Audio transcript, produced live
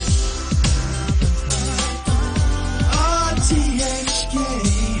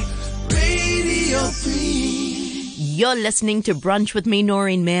You're listening to Brunch with me,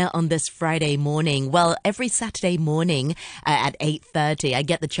 Noreen Mayer, on this Friday morning. Well, every Saturday morning at 8:30, I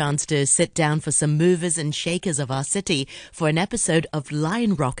get the chance to sit down for some movers and shakers of our city for an episode of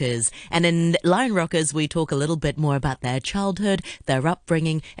Line Rockers. And in Line Rockers, we talk a little bit more about their childhood, their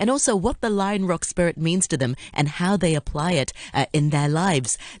upbringing, and also what the Line Rock spirit means to them and how they apply it in their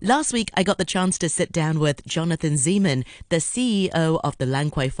lives. Last week, I got the chance to sit down with Jonathan Zeman, the CEO of the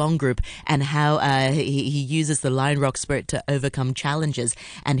Lan Kwai Fong Group, and how he uses the Line Rock spirit to overcome challenges.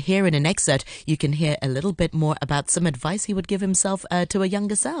 And here in an excerpt, you can hear a little bit more about some advice he would give himself to a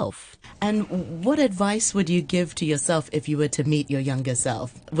younger self. And what advice would you give to yourself if you were to meet your younger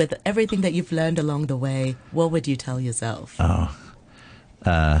self? With everything that you've learned along the way, what would you tell yourself?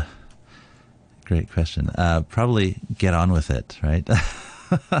 Great question. Probably get on with it, right?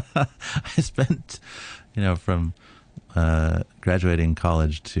 I spent, from graduating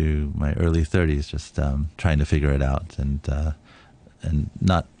college to my early 30s just trying to figure it out, and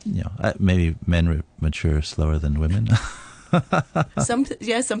not, maybe men mature slower than women. Some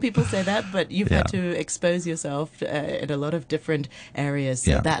people say that, but you've had to expose yourself in a lot of different areas,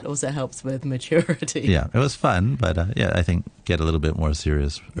 so that also helps with maturity. Yeah, it was fun, but I think get a little bit more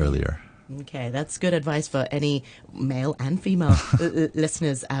serious earlier. Okay, that's good advice for any male and female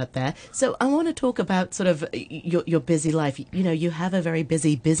listeners out there. So I want to talk about sort of your busy life. You have a very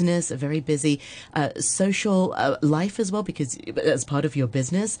busy business, a very busy social life as well, because as part of your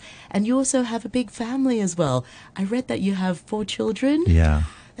business, and you also have a big family as well. I read that you have 4 children. Yeah.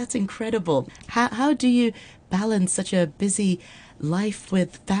 That's incredible. How do you balance such a busy life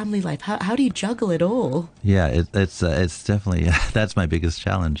with family life? How do you juggle it all? Yeah, it's definitely, that's my biggest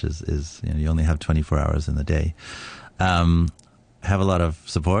challenge is you only have 24 hours in the day. Have a lot of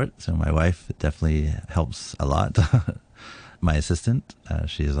support. So my wife definitely helps a lot. My assistant,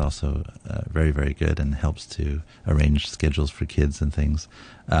 she is also very, very good and helps to arrange schedules for kids and things,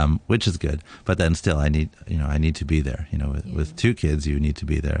 which is good. But then still, I need to be there. With 2 kids, you need to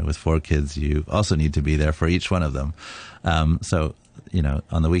be there. With 4 kids, you also need to be there for each one of them. So,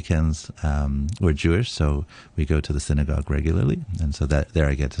 on the weekends, we're Jewish, so we go to the synagogue regularly. And so there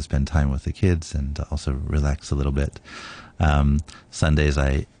I get to spend time with the kids and also relax a little bit. Sundays,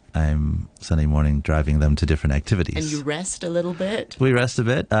 I'm Sunday morning driving them to different activities. And you rest a little bit? We rest a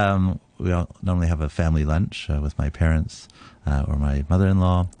bit. We all normally have a family lunch with my parents or my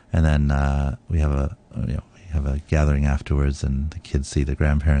mother-in-law, and then we have a gathering afterwards, and the kids see the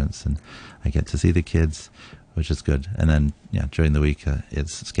grandparents, and I get to see the kids, which is good. And then during the week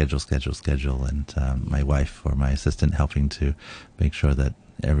it's schedule, and my wife or my assistant helping to make sure that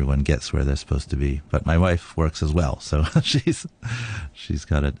everyone gets where they're supposed to be. But my wife works as well, so she's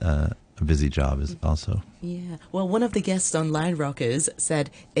got a busy job also. Yeah. Well, one of the guests on Line Rockers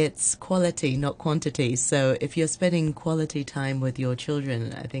said it's quality, not quantity. So if you're spending quality time with your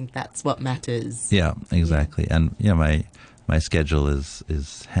children, I think that's what matters. Yeah, exactly. Yeah. And my schedule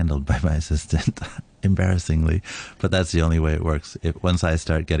is handled by my assistant. Embarrassingly, but that's the only way it works. Once I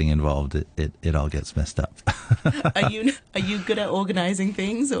start getting involved, it all gets messed up. Are you good at organizing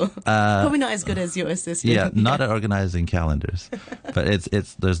things, or probably not as good as your assistant? Yeah, not at organizing calendars, but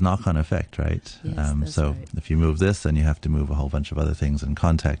there's knock-on effect, right? Yes, so right. If you move this, then you have to move a whole bunch of other things and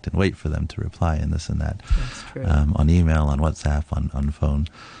contact and wait for them to reply and this and that. That's true. On email, on WhatsApp, on phone.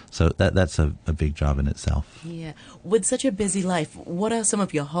 So that's a big job in itself. Yeah. With such a busy life, what are some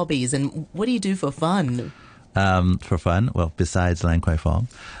of your hobbies, and what do you do for fun? For fun, well, besides Lan Kwai Fong,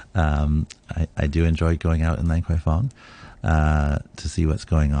 I do enjoy going out in Lan Kwai Fong to see what's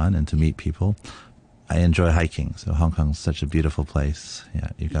going on and to meet people. I enjoy hiking. So Hong Kong's such a beautiful place. Yeah,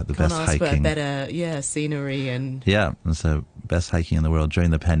 you've got the best hiking. Can't ask for better, scenery and... Yeah, and so best hiking in the world.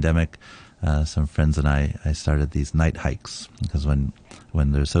 During the pandemic, some friends and I started these night hikes, because when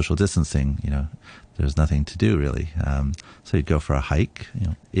there's social distancing, there's nothing to do really. So you'd go for a hike,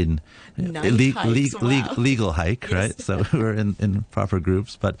 in legal hike, yes. Right? So we're in proper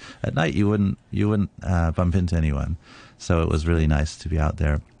groups, but at night you wouldn't bump into anyone. So it was really nice to be out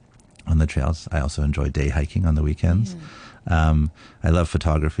there on the trails. I also enjoy day hiking on the weekends. Yeah. I love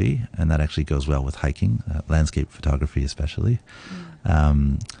photography, and that actually goes well with hiking, landscape photography especially. Yeah.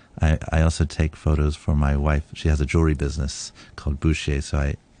 I also take photos for my wife. She has a jewelry business called Boucher,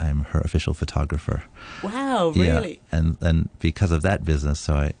 so I'm her official photographer. Wow, really? Yeah. And because of that business,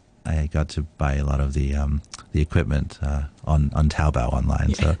 so I got to buy a lot of the equipment on Taobao online.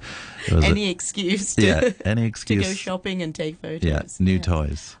 Yeah. So it was any excuse to go shopping and take photos. Yeah, new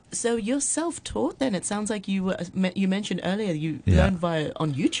toys. So you're self-taught then? It sounds like you mentioned earlier you learned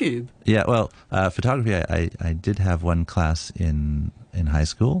on YouTube. Yeah, well, photography, I did have one class in in high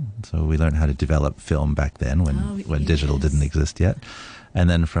school. So we learned how to develop film back then when digital didn't exist yet. And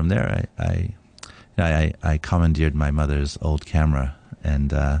then from there, I commandeered my mother's old camera,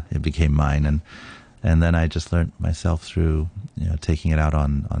 and it became mine. And then I just learned myself through, taking it out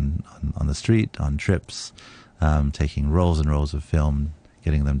on the street, on trips, taking rolls and rolls of film,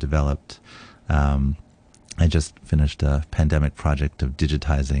 getting them developed. I just finished a pandemic project of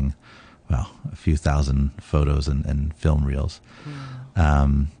digitizing, a few thousand photos and film reels.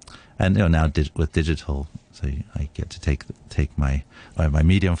 And now with digital, so I get to take my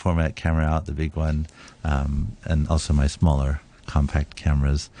medium format camera out, the big one, and also my smaller compact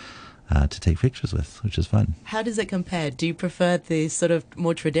cameras to take pictures with, which is fun. How does it compare? Do you prefer the sort of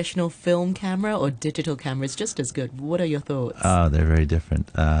more traditional film camera, or digital cameras just as good? What are your thoughts? Oh, they're very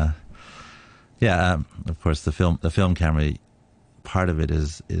different. Of course, the film camera, part of it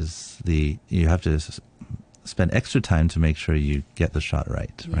is you have to spend extra time to make sure you get the shot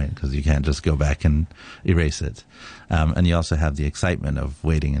right? Because you can't just go back and erase it. And you also have the excitement of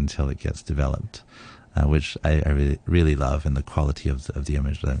waiting until it gets developed, which I really love, and the quality of the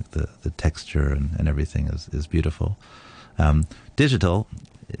image, the texture and everything is beautiful. Digital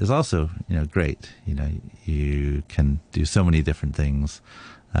is also great. You can do so many different things.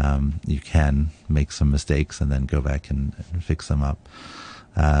 You can make some mistakes and then go back and fix them up.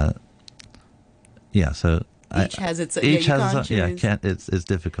 So each has its. It's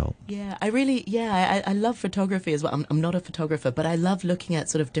difficult. Yeah, I love photography as well. I'm not a photographer, but I love looking at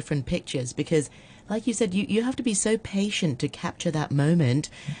sort of different pictures because, like you said, you have to be so patient to capture that moment,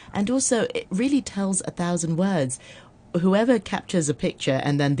 and also it really tells 1,000 words. Whoever captures a picture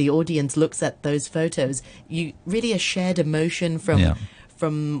and then the audience looks at those photos, you really a shared emotion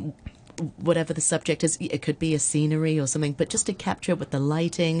from whatever the subject is. It could be a scenery or something, but just to capture it with the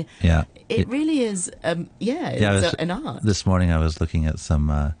lighting, it really is. It's an art. This morning I was looking at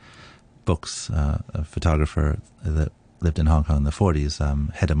some books. A photographer that lived in Hong Kong in the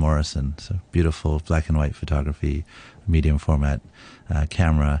 40s, Hedda Morrison. So beautiful black and white photography, medium format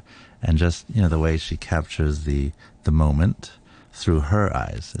camera, and just the way she captures the moment through her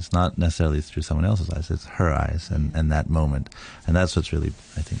eyes. It's not necessarily through someone else's eyes, it's her eyes and that moment. And that's what's really,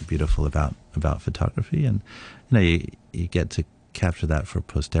 I think, beautiful about photography. And you get to capture that for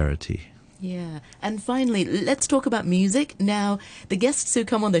posterity. Yeah. And finally, let's talk about music. Now, the guests who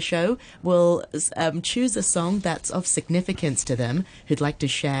come on the show will choose a song that's of significance to them, who'd like to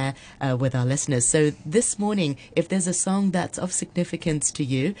share with our listeners. So this morning, if there's a song that's of significance to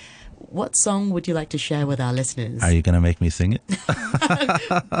you, what song would you like to share with our listeners? Are you going to make me sing it?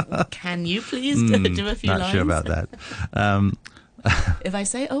 Can you please do a few lines? Not sure about that. If I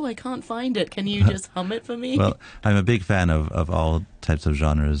say, I can't find it, can you just hum it for me? Well, I'm a big fan of all types of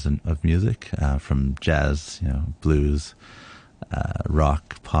genres of music, from jazz, blues,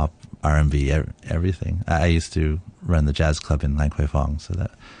 rock, pop, R&B, everything. I used to run the jazz club in Lan Kwai Fong, so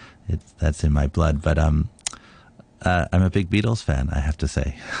that's in my blood. But I'm a big Beatles fan, I have to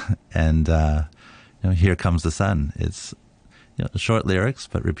say. And Here Comes the Sun. It's short lyrics,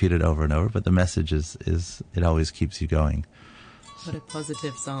 but repeated over and over. But the message is it always keeps you going. What a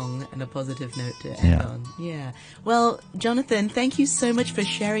positive song and a positive note to end on. Yeah. Well, Jonathan, thank you so much for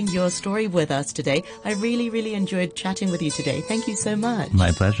sharing your story with us today. I really, really enjoyed chatting with you today. Thank you so much.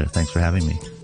 My pleasure. Thanks for having me.